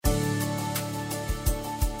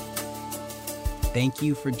Thank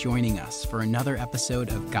you for joining us for another episode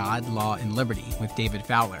of God, Law, and Liberty with David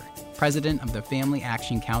Fowler, President of the Family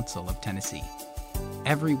Action Council of Tennessee.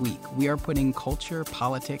 Every week, we are putting culture,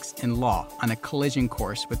 politics, and law on a collision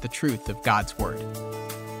course with the truth of God's Word.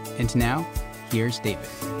 And now, here's David.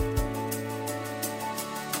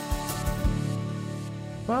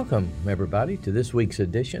 Welcome, everybody, to this week's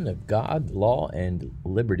edition of God, Law, and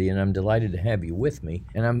Liberty, and I'm delighted to have you with me.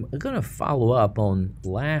 And I'm going to follow up on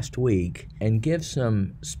last week and give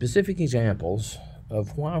some specific examples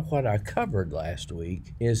of why what I covered last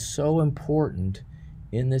week is so important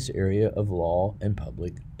in this area of law and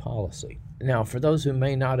public policy. Now, for those who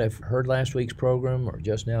may not have heard last week's program or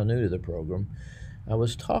just now new to the program, I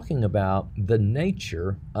was talking about the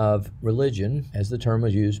nature of religion, as the term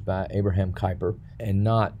was used by Abraham Kuyper, and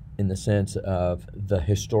not in the sense of the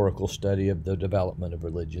historical study of the development of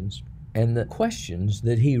religions, and the questions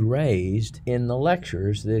that he raised in the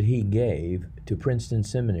lectures that he gave to Princeton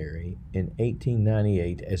Seminary in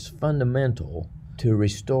 1898 as fundamental to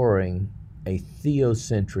restoring a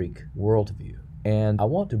theocentric worldview. And I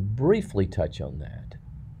want to briefly touch on that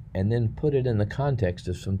and then put it in the context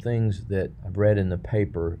of some things that I've read in the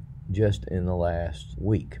paper just in the last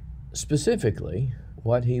week. Specifically,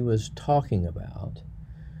 what he was talking about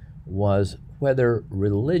was whether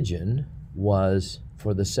religion was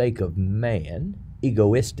for the sake of man,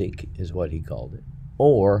 egoistic is what he called it,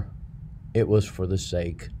 or it was for the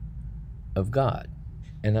sake of God.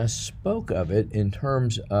 And I spoke of it in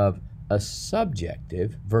terms of a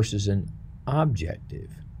subjective versus an objective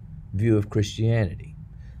view of Christianity.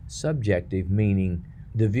 Subjective meaning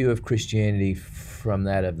the view of Christianity from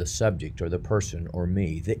that of the subject or the person or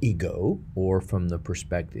me, the ego, or from the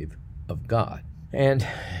perspective of God. And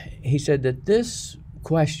he said that this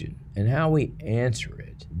question and how we answer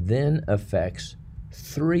it then affects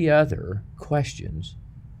three other questions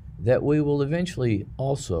that we will eventually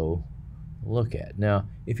also look at. Now,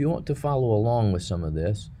 if you want to follow along with some of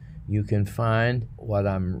this, you can find what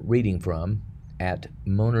I'm reading from at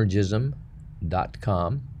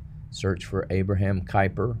monergism.com. Search for Abraham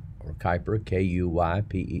Kuyper, or Kuyper,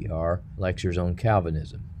 K-U-Y-P-E-R, Lectures on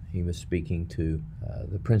Calvinism. He was speaking to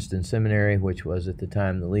the Princeton Seminary, which was at the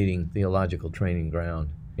time the leading theological training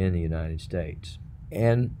ground in the United States.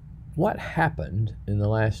 And what happened in the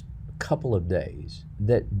last couple of days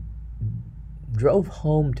that drove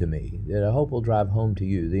home to me, that I hope will drive home to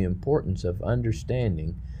you, the importance of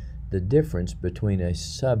understanding the difference between a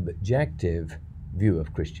subjective view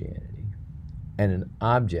of Christianity and an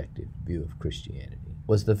objective view of Christianity,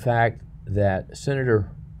 was the fact that Senator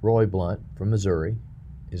Roy Blunt from Missouri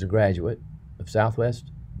is a graduate of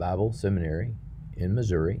Southwest Bible Seminary in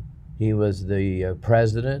Missouri. He was the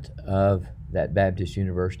president of that Baptist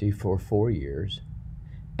university for 4 years,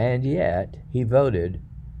 and yet he voted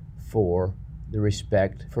for the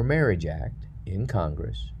Respect for Marriage Act in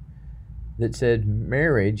Congress that said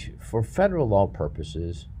marriage for federal law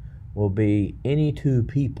purposes will be any two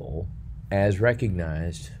people as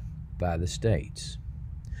recognized by the states.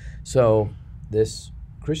 So this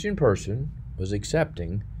Christian person was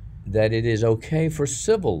accepting that it is okay for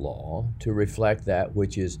civil law to reflect that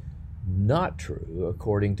which is not true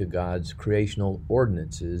according to God's creational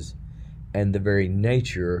ordinances and the very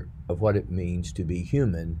nature of what it means to be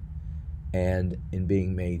human, and in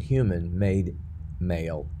being made human, made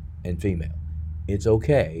male and female. It's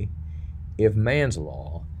okay if man's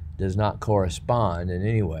law does not correspond in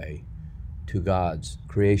any way to God's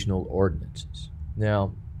creational ordinances.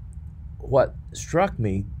 Now, what struck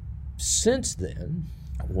me since then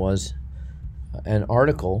was an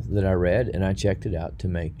article that I read, and I checked it out to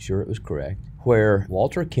make sure it was correct, where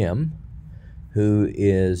Walter Kim, who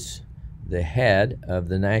is the head of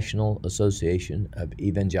the National Association of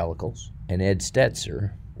Evangelicals, and Ed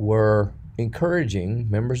Stetzer were encouraging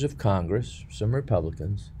members of Congress, some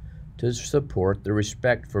Republicans, to support the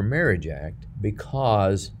Respect for Marriage Act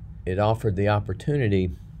because it offered the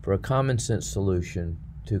opportunity for a common sense solution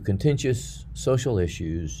to contentious social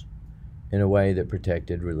issues in a way that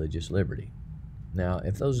protected religious liberty. Now,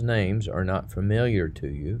 if those names are not familiar to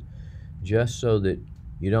you, just so that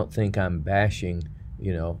you don't think I'm bashing,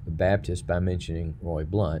 the Baptists by mentioning Roy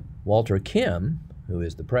Blunt, Walter Kim, who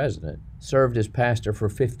is the president, served as pastor for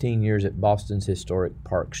 15 years at Boston's historic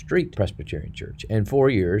Park Street Presbyterian Church and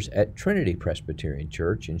 4 years at Trinity Presbyterian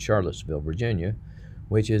Church in Charlottesville, Virginia,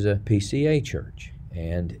 which is a PCA church.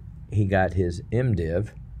 And he got his MDiv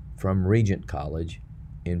from Regent College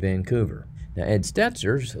in Vancouver. Now, Ed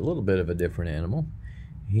Stetzer's a little bit of a different animal.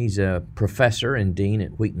 He's a professor and dean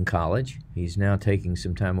at Wheaton College. He's now taking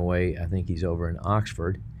some time away. I think he's over in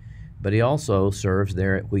Oxford. But he also serves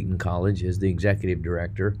there at Wheaton College as the executive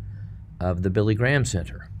director of the Billy Graham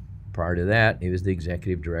Center. Prior to that, he was the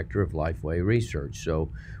executive director of Lifeway Research. So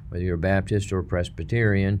whether you're Baptist or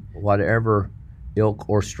Presbyterian, whatever ilk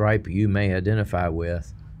or stripe you may identify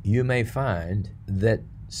with, you may find that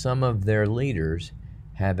some of their leaders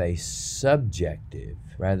have a subjective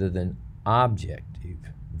rather than objective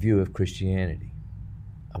view of Christianity.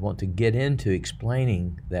 I want to get into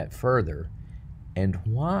explaining that further and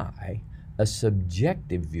why a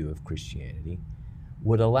subjective view of Christianity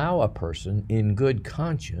would allow a person in good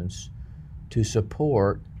conscience to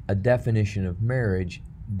support a definition of marriage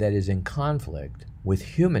that is in conflict with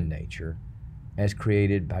human nature as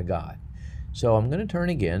created by God. So I'm going to turn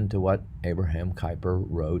again to what Abraham Kuyper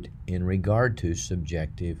wrote in regard to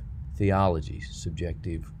subjective theology,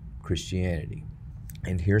 subjective Christianity.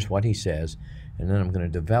 And here's what he says, and then I'm going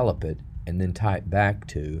to develop it and then tie it back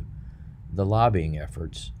to the lobbying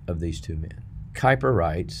efforts of these two men. Kuyper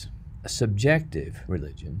writes, "A subjective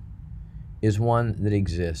religion is one that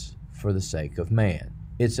exists for the sake of man.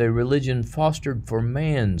 It's a religion fostered for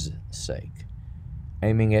man's sake,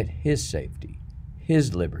 aiming at his safety,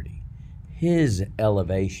 his liberty, his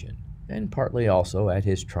elevation, and partly also at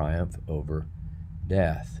his triumph over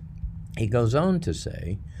death." He goes on to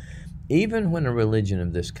say, even when a religion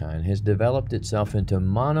of this kind has developed itself into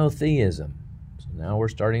monotheism, so now we're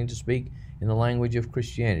starting to speak in the language of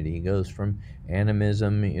Christianity. He goes from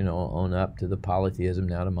animism, on up to the polytheism,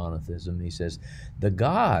 now to monotheism. He says, the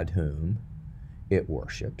God whom it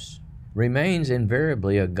worships remains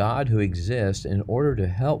invariably a God who exists in order to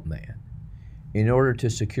help man, in order to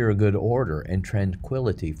secure good order and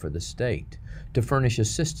tranquility for the state, to furnish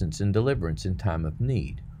assistance and deliverance in time of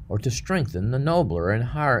need, or to strengthen the nobler and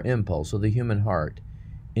higher impulse of the human heart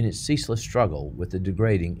in its ceaseless struggle with the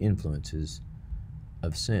degrading influences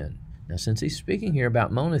of sin. Now, since he's speaking here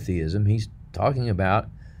about monotheism, he's talking about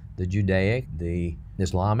the Judaic, the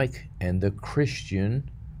Islamic, and the Christian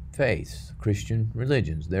faiths, Christian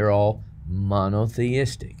religions. They're all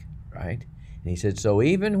monotheistic, right? And he said, so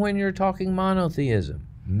even when you're talking monotheism,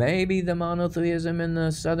 maybe the monotheism in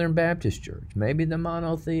the Southern Baptist Church, maybe the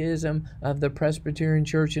monotheism of the Presbyterian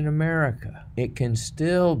Church in America, it can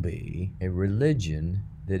still be a religion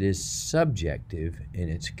that is subjective in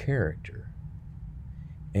its character.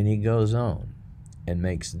 And he goes on and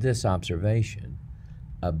makes this observation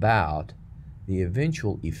about the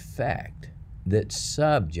eventual effect that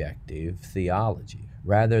subjective theology,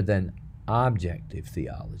 rather than objective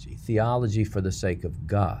theology, theology for the sake of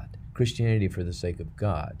God, Christianity for the sake of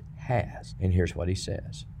God, has. And here's what he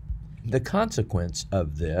says. The consequence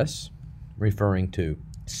of this, referring to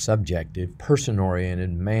subjective,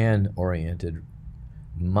 person-oriented, man-oriented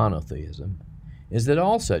monotheism, is that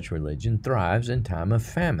all such religion thrives in time of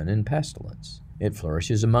famine and pestilence. It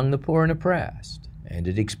flourishes among the poor and oppressed, and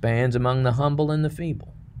it expands among the humble and the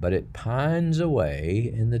feeble. But it pines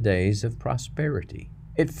away in the days of prosperity.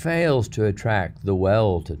 It fails to attract the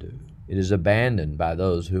well-to-do. It is abandoned by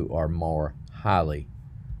those who are more highly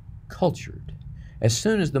cultured. As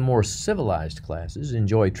soon as the more civilized classes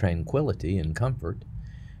enjoy tranquility and comfort,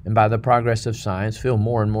 and by the progress of science feel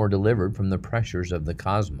more and more delivered from the pressures of the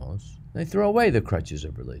cosmos, they throw away the crutches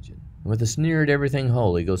of religion, and with a sneer at everything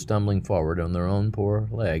holy, go stumbling forward on their own poor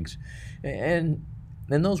legs. And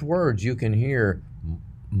in those words you can hear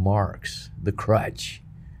Marx, the crutch.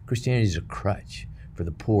 Christianity is a crutch for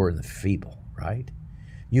the poor and the feeble, right?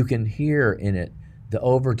 You can hear in it the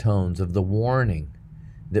overtones of the warning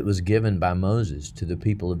that was given by Moses to the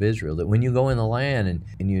people of Israel, that when you go in the land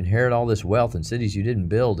and you inherit all this wealth and cities you didn't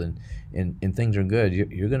build and things are good,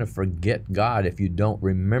 you're going to forget God if you don't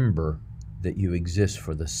remember that you exist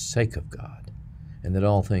for the sake of God, and that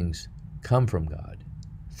all things come from God,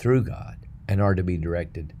 through God, and are to be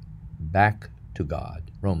directed back to God.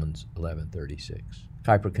 Romans 11:36.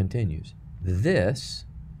 Kuyper continues, this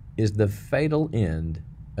is the fatal end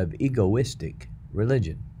of egoistic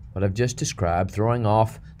religion. What I've just described, throwing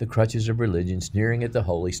off the crutches of religion, sneering at the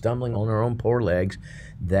holy, stumbling on our own poor legs,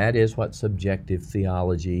 that is what subjective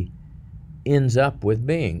theology ends up with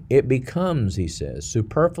being. It becomes, he says,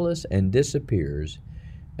 superfluous and disappears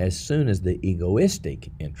as soon as the egoistic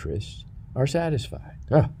interests are satisfied.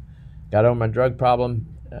 Got over my drug problem.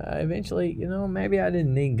 Eventually, maybe I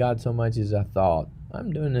didn't need God so much as I thought.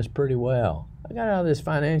 I'm doing this pretty well. I got out of this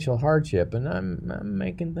financial hardship, and I'm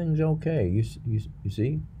making things okay. You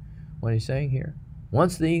see what he's saying here?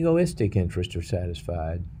 Once the egoistic interests are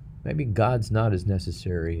satisfied, maybe God's not as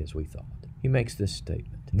necessary as we thought. He makes this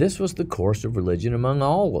statement. This was the course of religion among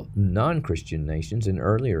all non-Christian nations in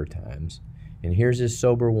earlier times, and here's his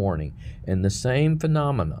sober warning. And the same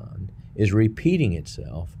phenomenon is repeating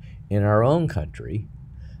itself in our own country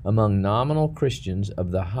among nominal Christians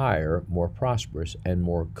of the higher, more prosperous, and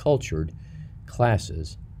more cultured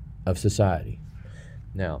classes of society.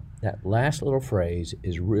 Now, that last little phrase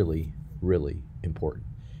is really, really important.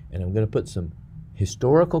 And I'm going to put some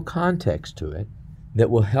historical context to it that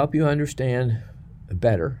will help you understand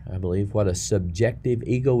better, I believe, what a subjective,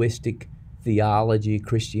 egoistic theology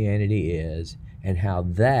Christianity is, and how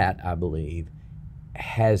that, I believe,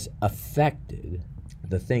 has affected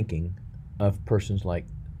the thinking of persons like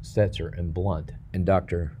Setzer and Blunt and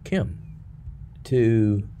Dr. Kim.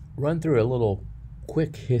 To run through a little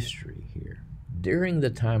quick history here, during the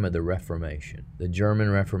time of the Reformation, the German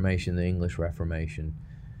Reformation, the English Reformation,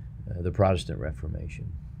 the Protestant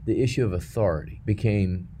Reformation, the issue of authority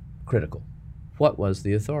became critical. What was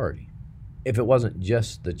the authority? If it wasn't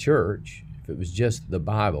just the church, if it was just the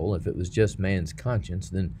Bible, if it was just man's conscience,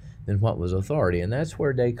 then what was authority? And that's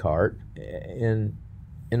where Descartes, in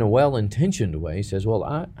a well-intentioned way, says, well,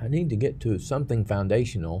 I need to get to something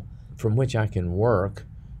foundational from which I can work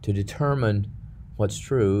to determine what's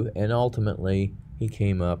true, and ultimately he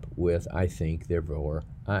came up with, I think, therefore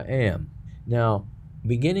I am. Now,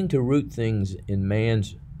 beginning to root things in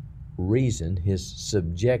man's reason, his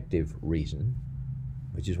subjective reason,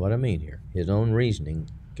 which is what I mean here, his own reasoning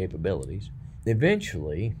capabilities,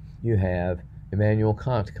 eventually you have Immanuel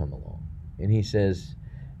Kant come along, and he says,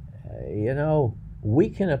 we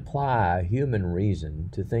can apply human reason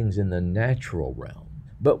to things in the natural realm,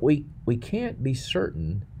 but we can't be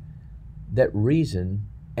certain that reason,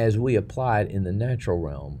 as we apply it in the natural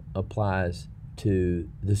realm, applies to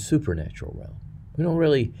the supernatural realm. We don't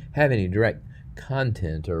really have any direct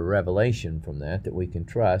content or revelation from that we can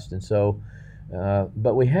trust, and so,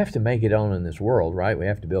 but we have to make it on in this world, right? We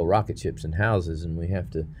have to build rocket ships and houses, and we have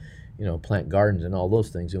to, plant gardens and all those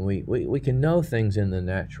things, and we can know things in the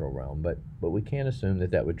natural realm, but we can't assume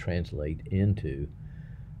that would translate into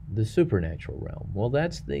the supernatural realm. Well,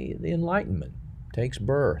 that's the Enlightenment takes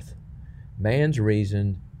birth. Man's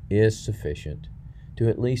reason is sufficient to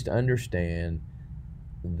at least understand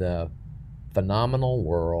the phenomenal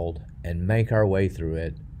world and make our way through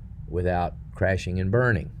it without crashing and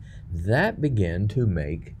burning. That began to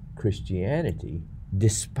make Christianity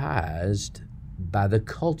despised by the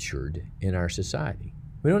cultured in our society.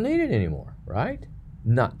 We don't need it anymore, right?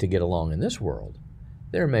 Not to get along in this world.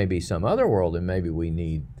 There may be some other world, and maybe we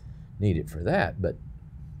need it for that, but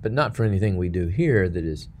not for anything we do here that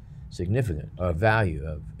is significant, of value,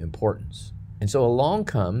 of importance. And so along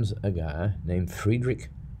comes a guy named Friedrich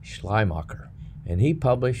Schleiermacher, and he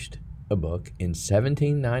published a book in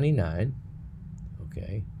 1799,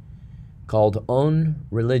 called On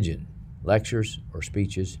Religion, Lectures or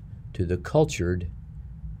Speeches to the Cultured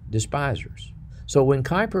Despisers. So when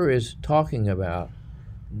Kuyper is talking about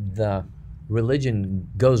the religion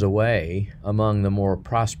goes away among the more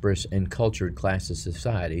prosperous and cultured class of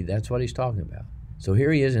society, that's what he's talking about. So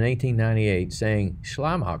here he is in 1898 saying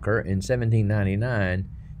Schleiermacher in 1799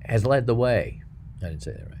 has led the way. I didn't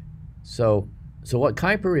say that right. So what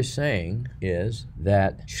Kuyper is saying is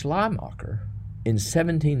that Schleiermacher in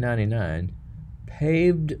 1799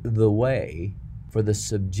 paved the way for the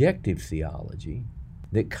subjective theology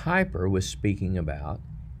that Kuyper was speaking about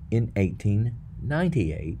in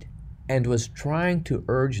 1898 and was trying to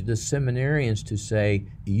urge the seminarians to say,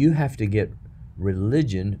 you have to get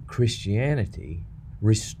religion, Christianity,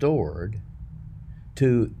 restored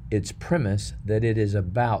to its premise that it is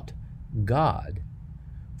about God,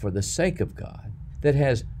 for the sake of God, that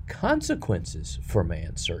has consequences for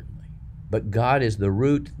man, certainly. But God is the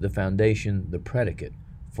root, the foundation, the predicate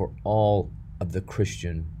for all of the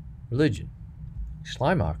Christian religion.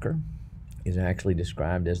 Schleiermacher is actually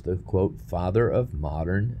described as the, quote, father of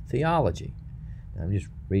modern theology. Now, I'm just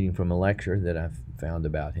reading from a lecture that I've found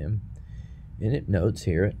about him, and it notes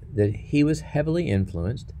here that he was heavily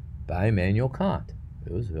influenced by Immanuel Kant,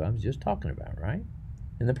 who I was just talking about, right?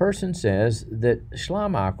 And the person says that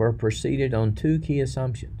Schleiermacher proceeded on two key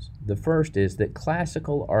assumptions. The first is that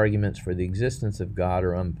classical arguments for the existence of God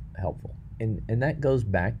are unhelpful. And that goes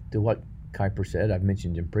back to what Kuyper said, I've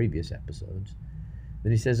mentioned in previous episodes,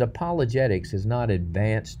 that he says apologetics has not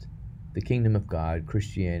advanced the kingdom of God,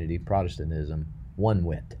 Christianity, Protestantism, one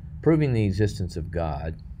whit. Proving the existence of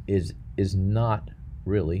God is not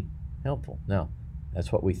really helpful. Now,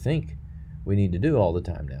 that's what we think we need to do all the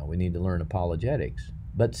time now. We need to learn apologetics.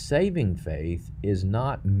 But saving faith is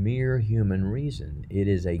not mere human reason. It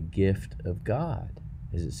is a gift of God,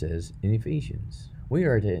 as it says in Ephesians. We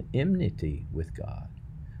are at enmity with God.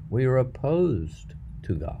 We are opposed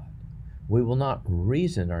to God. We will not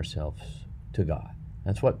reason ourselves to God.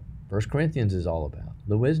 That's what 1 Corinthians is all about.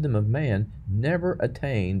 The wisdom of man never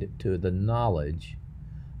attained to the knowledge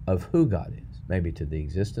of who God is, maybe to the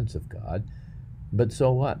existence of God, but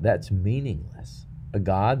so what? That's meaningless. A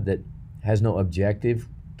God that has no objective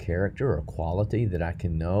character or quality that I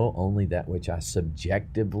can know, only that which I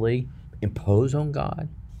subjectively impose on God?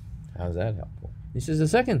 How's that helpful? This is the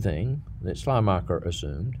second thing that Schleiermacher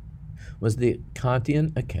assumed was the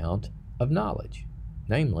Kantian account of knowledge,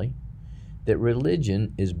 namely, that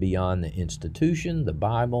religion is beyond the institution, the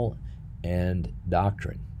Bible, and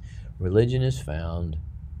doctrine. Religion is found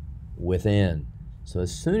within. So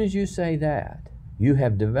as soon as you say that, you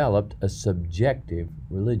have developed a subjective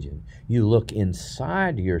religion. You look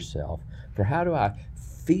inside yourself for how do I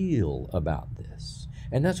feel about this?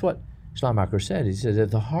 And that's what Schleiermacher said. He says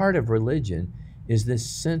at the heart of religion is this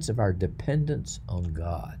sense of our dependence on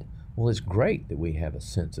God. Well, it's great that we have a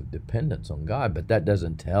sense of dependence on God, but that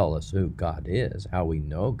doesn't tell us who God is, how we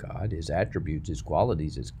know God, His attributes, His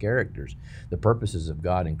qualities, His characters, the purposes of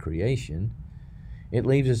God in creation. It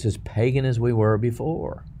leaves us as pagan as we were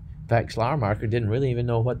before. In fact, Schleiermacher didn't really even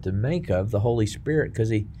know what to make of the Holy Spirit because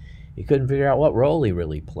he couldn't figure out what role He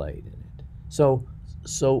really played in it.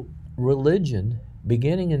 So religion,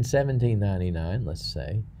 beginning in 1799, let's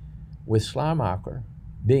say, with Schleiermacher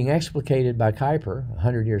being explicated by Kuyper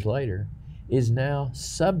 100 years later, is now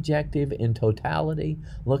subjective in totality,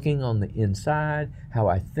 looking on the inside, how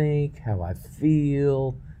I think, how I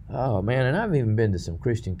feel. Oh man, and I've even been to some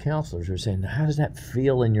Christian counselors who are saying, how does that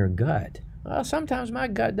feel in your gut? Well, sometimes my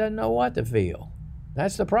gut doesn't know what to feel.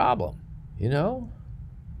 That's the problem, you know?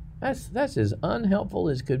 That's as unhelpful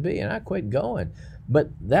as could be, and I quit going. But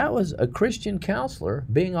that was a Christian counselor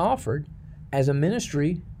being offered as a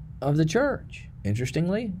ministry of the church.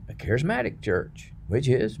 Interestingly, a charismatic church, which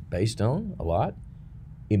is based on a lot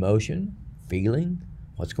emotion, feeling,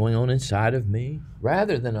 what's going on inside of me,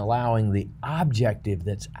 rather than allowing the objective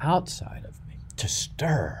that's outside of me to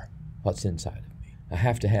stir what's inside of me. I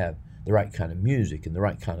have to have the right kind of music and the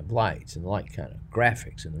right kind of lights and the right kind of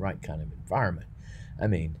graphics and the right kind of environment. I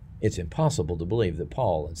mean, it's impossible to believe that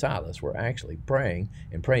Paul and Silas were actually praying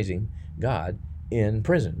and praising God in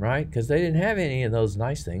prison, right? Because they didn't have any of those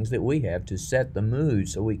nice things that we have to set the mood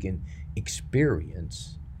so we can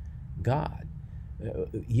experience God.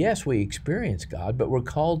 Yes, we experience God, but we're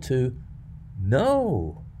called to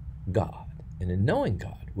know God. And in knowing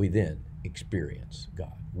God, we then experience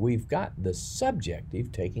God. We've got the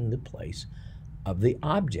subjective taking the place of the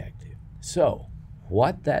objective. So,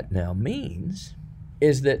 what that now means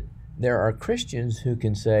is that there are Christians who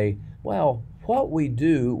can say, well, what we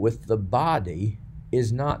do with the body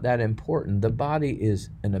is not that important. The body is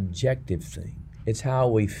an objective thing. It's how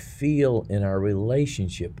we feel in our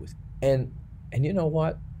relationship with. And you know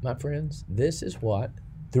what, my friends? This is what,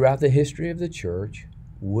 throughout the history of the church,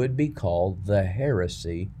 would be called the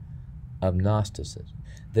heresy of Gnosticism.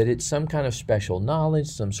 That it's some kind of special knowledge,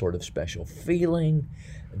 some sort of special feeling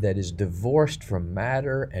that is divorced from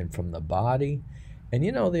matter and from the body. And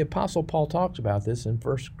you know, the Apostle Paul talks about this in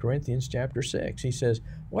 1 Corinthians chapter 6. He says,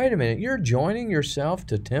 wait a minute, you're joining yourself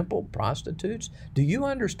to temple prostitutes? Do you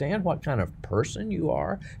understand what kind of person you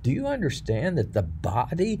are? Do you understand that the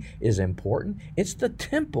body is important? It's the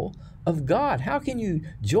temple of God. How can you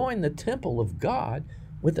join the temple of God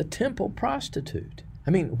with a temple prostitute?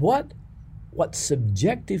 I mean, what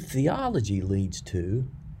subjective theology leads to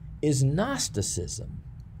is Gnosticism.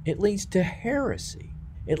 It leads to heresy.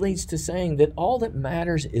 It leads to saying that all that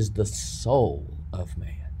matters is the soul of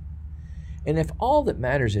man. And if all that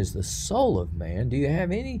matters is the soul of man, do you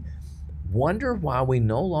have any wonder why we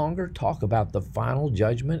no longer talk about the final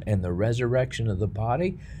judgment and the resurrection of the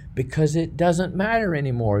body? Because it doesn't matter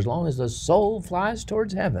anymore. As long as the soul flies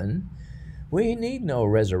towards heaven, we need no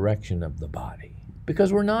resurrection of the body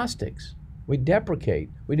because we're Gnostics. We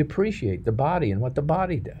depreciate the body and what the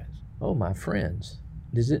body does. Oh, my friends,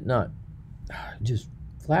 does it not just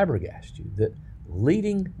flabbergast you that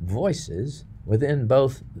leading voices within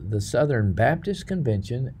both the Southern Baptist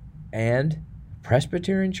Convention and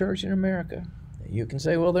Presbyterian Church in America, you can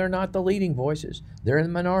say, well, they're not the leading voices, they're the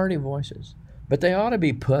minority voices, but they ought to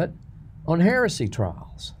be put on heresy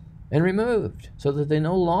trials and removed so that they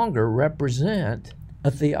no longer represent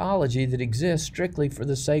a theology that exists strictly for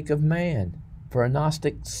the sake of man, for a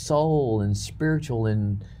Gnostic soul and spiritual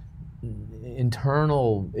and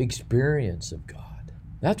internal experience of God.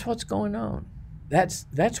 That's what's going on.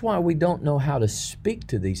 That's why we don't know how to speak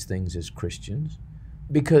to these things as Christians,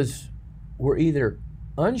 because we're either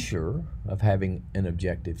unsure of having an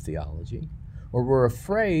objective theology, or we're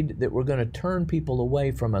afraid that we're going to turn people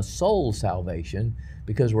away from a soul salvation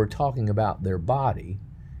because we're talking about their body.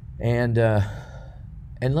 And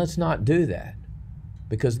let's not do that.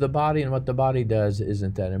 because the body and what the body does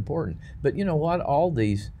isn't that important. But you know what? All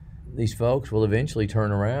these folks will eventually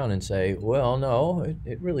turn around and say, well, no,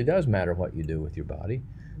 it really does matter what you do with your body.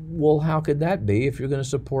 Well, how could that be if you're going to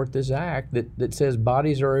support this act that says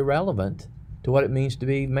bodies are irrelevant to what it means to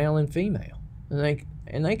be male and female?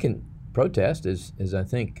 And they can protest, as I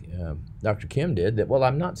think Dr. Kim did, that, well,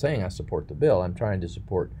 I'm not saying I support the bill. I'm trying to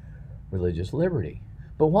support religious liberty.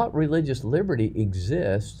 But what religious liberty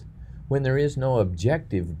exists when there is no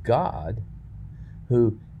objective God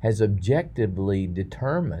who has objectively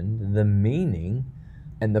determined the meaning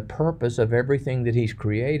and the purpose of everything that He's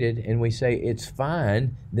created, and we say it's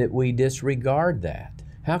fine that we disregard that?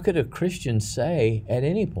 How could a Christian say at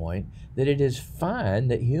any point that it is fine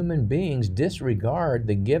that human beings disregard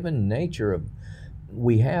the given nature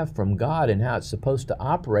we have from God and how it's supposed to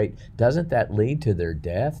operate? Doesn't that lead to their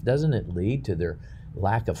death? Doesn't it lead to their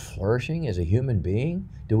lack of flourishing as a human being?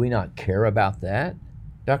 Do we not care about that,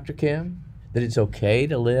 Dr. Kim? That it's okay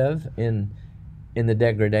to live in the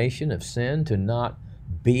degradation of sin, to not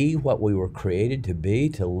be what we were created to be,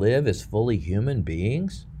 to live as fully human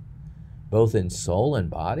beings, both in soul and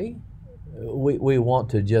body? We want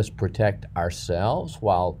to just protect ourselves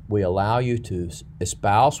while we allow you to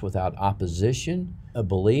espouse without opposition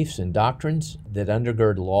beliefs and doctrines that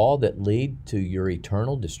undergird law that lead to your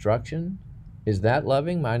eternal destruction? Is that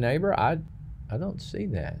loving my neighbor? I don't see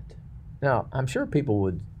that. Now, I'm sure people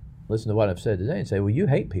would listen to what I've said today and say, well, you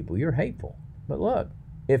hate people, you're hateful. But look,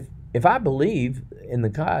 if I believe in the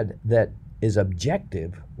God that is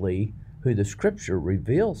objectively who the Scripture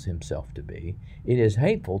reveals Himself to be, it is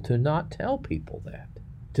hateful to not tell people that.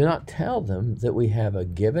 To not tell them that we have a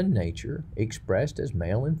given nature expressed as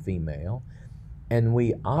male and female, and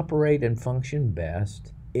we operate and function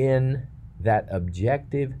best in that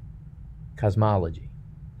objective cosmology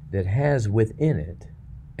that has within it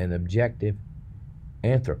an objective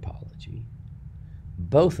anthropology,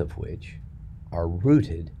 both of which are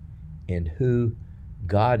rooted in who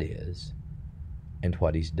God is and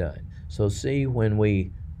what He's done. So see, when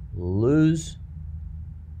we lose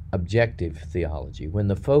objective theology, when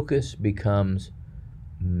the focus becomes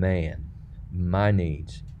man, my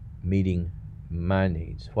needs, meeting my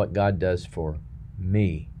needs, what God does for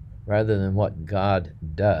me, rather than what God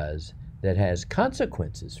does that has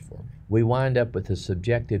consequences for me, we wind up with a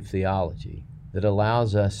subjective theology that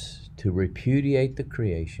allows us to repudiate the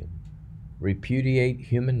creation, repudiate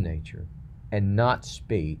human nature, and not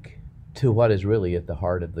speak to what is really at the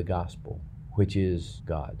heart of the gospel, which is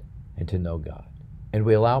God, and to know God. And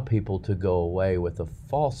we allow people to go away with a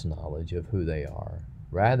false knowledge of who they are,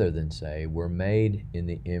 rather than say, we're made in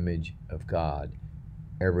the image of God,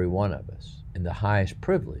 every one of us. And the highest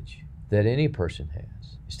privilege that any person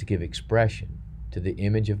has is to give expression to the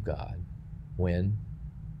image of God when,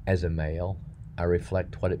 as a male, I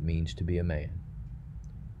reflect what it means to be a man,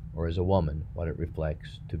 or as a woman, what it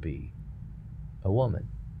reflects to be a woman.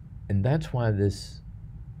 And that's why this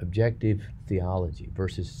objective theology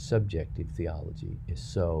versus subjective theology is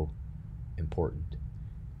so important.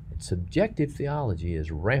 And subjective theology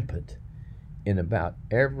is rampant in about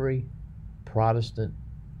every Protestant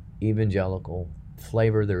evangelical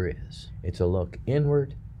flavor there is. It's a look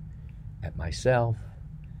inward at myself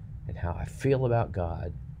and how I feel about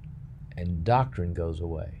God, and doctrine goes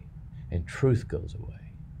away, and truth goes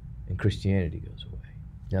away, and Christianity goes away.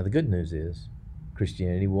 Now the good news is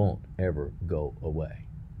Christianity won't ever go away,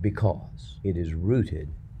 because it is rooted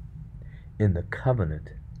in the covenant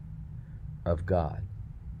of God,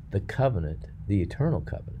 the covenant, the eternal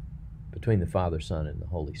covenant between the Father, Son, and the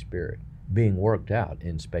Holy Spirit, being worked out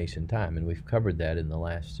in space and time. And we've covered that in the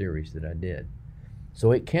last series that I did.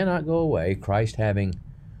 So it cannot go away, Christ having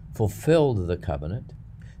fulfilled the covenant,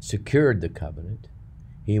 secured the covenant.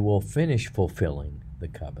 He will finish fulfilling the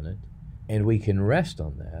covenant, and we can rest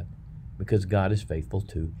on that because God is faithful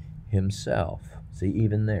to Himself. See,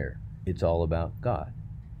 even there, it's all about God.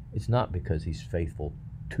 It's not because He's faithful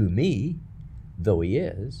to me, though He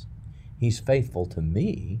is. He's faithful to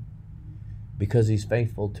me because He's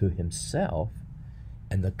faithful to Himself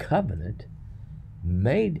and the covenant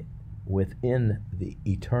made within the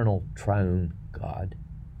eternal triune God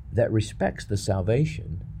that respects the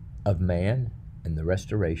salvation of man and the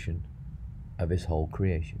restoration of His whole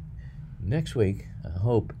creation. Next week, I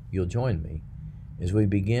hope you'll join me as we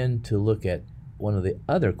begin to look at one of the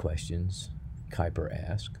other questions Kuyper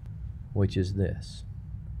asked, which is this: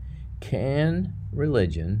 can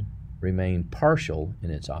religion remain partial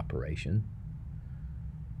in its operation,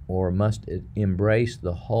 or must it embrace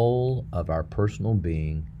the whole of our personal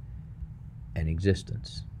being and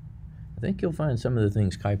existence? I think you'll find some of the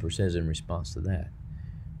things Kuyper says in response to that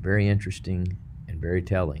very interesting and very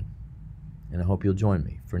telling. And I hope you'll join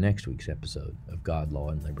me for next week's episode of God, Law,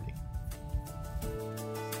 and Liberty.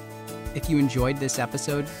 If you enjoyed this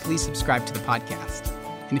episode, please subscribe to the podcast.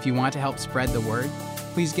 And if you want to help spread the word,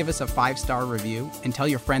 please give us a 5-star review and tell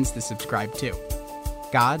your friends to subscribe too.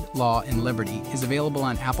 God, Law, and Liberty is available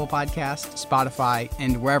on Apple Podcasts, Spotify,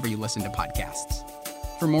 and wherever you listen to podcasts.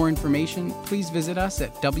 For more information, please visit us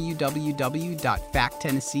at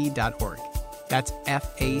www.facttennessee.org. That's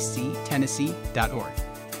factennessee.org.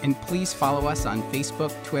 And please follow us on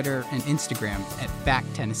Facebook, Twitter, and Instagram at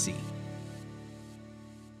Fact Tennessee.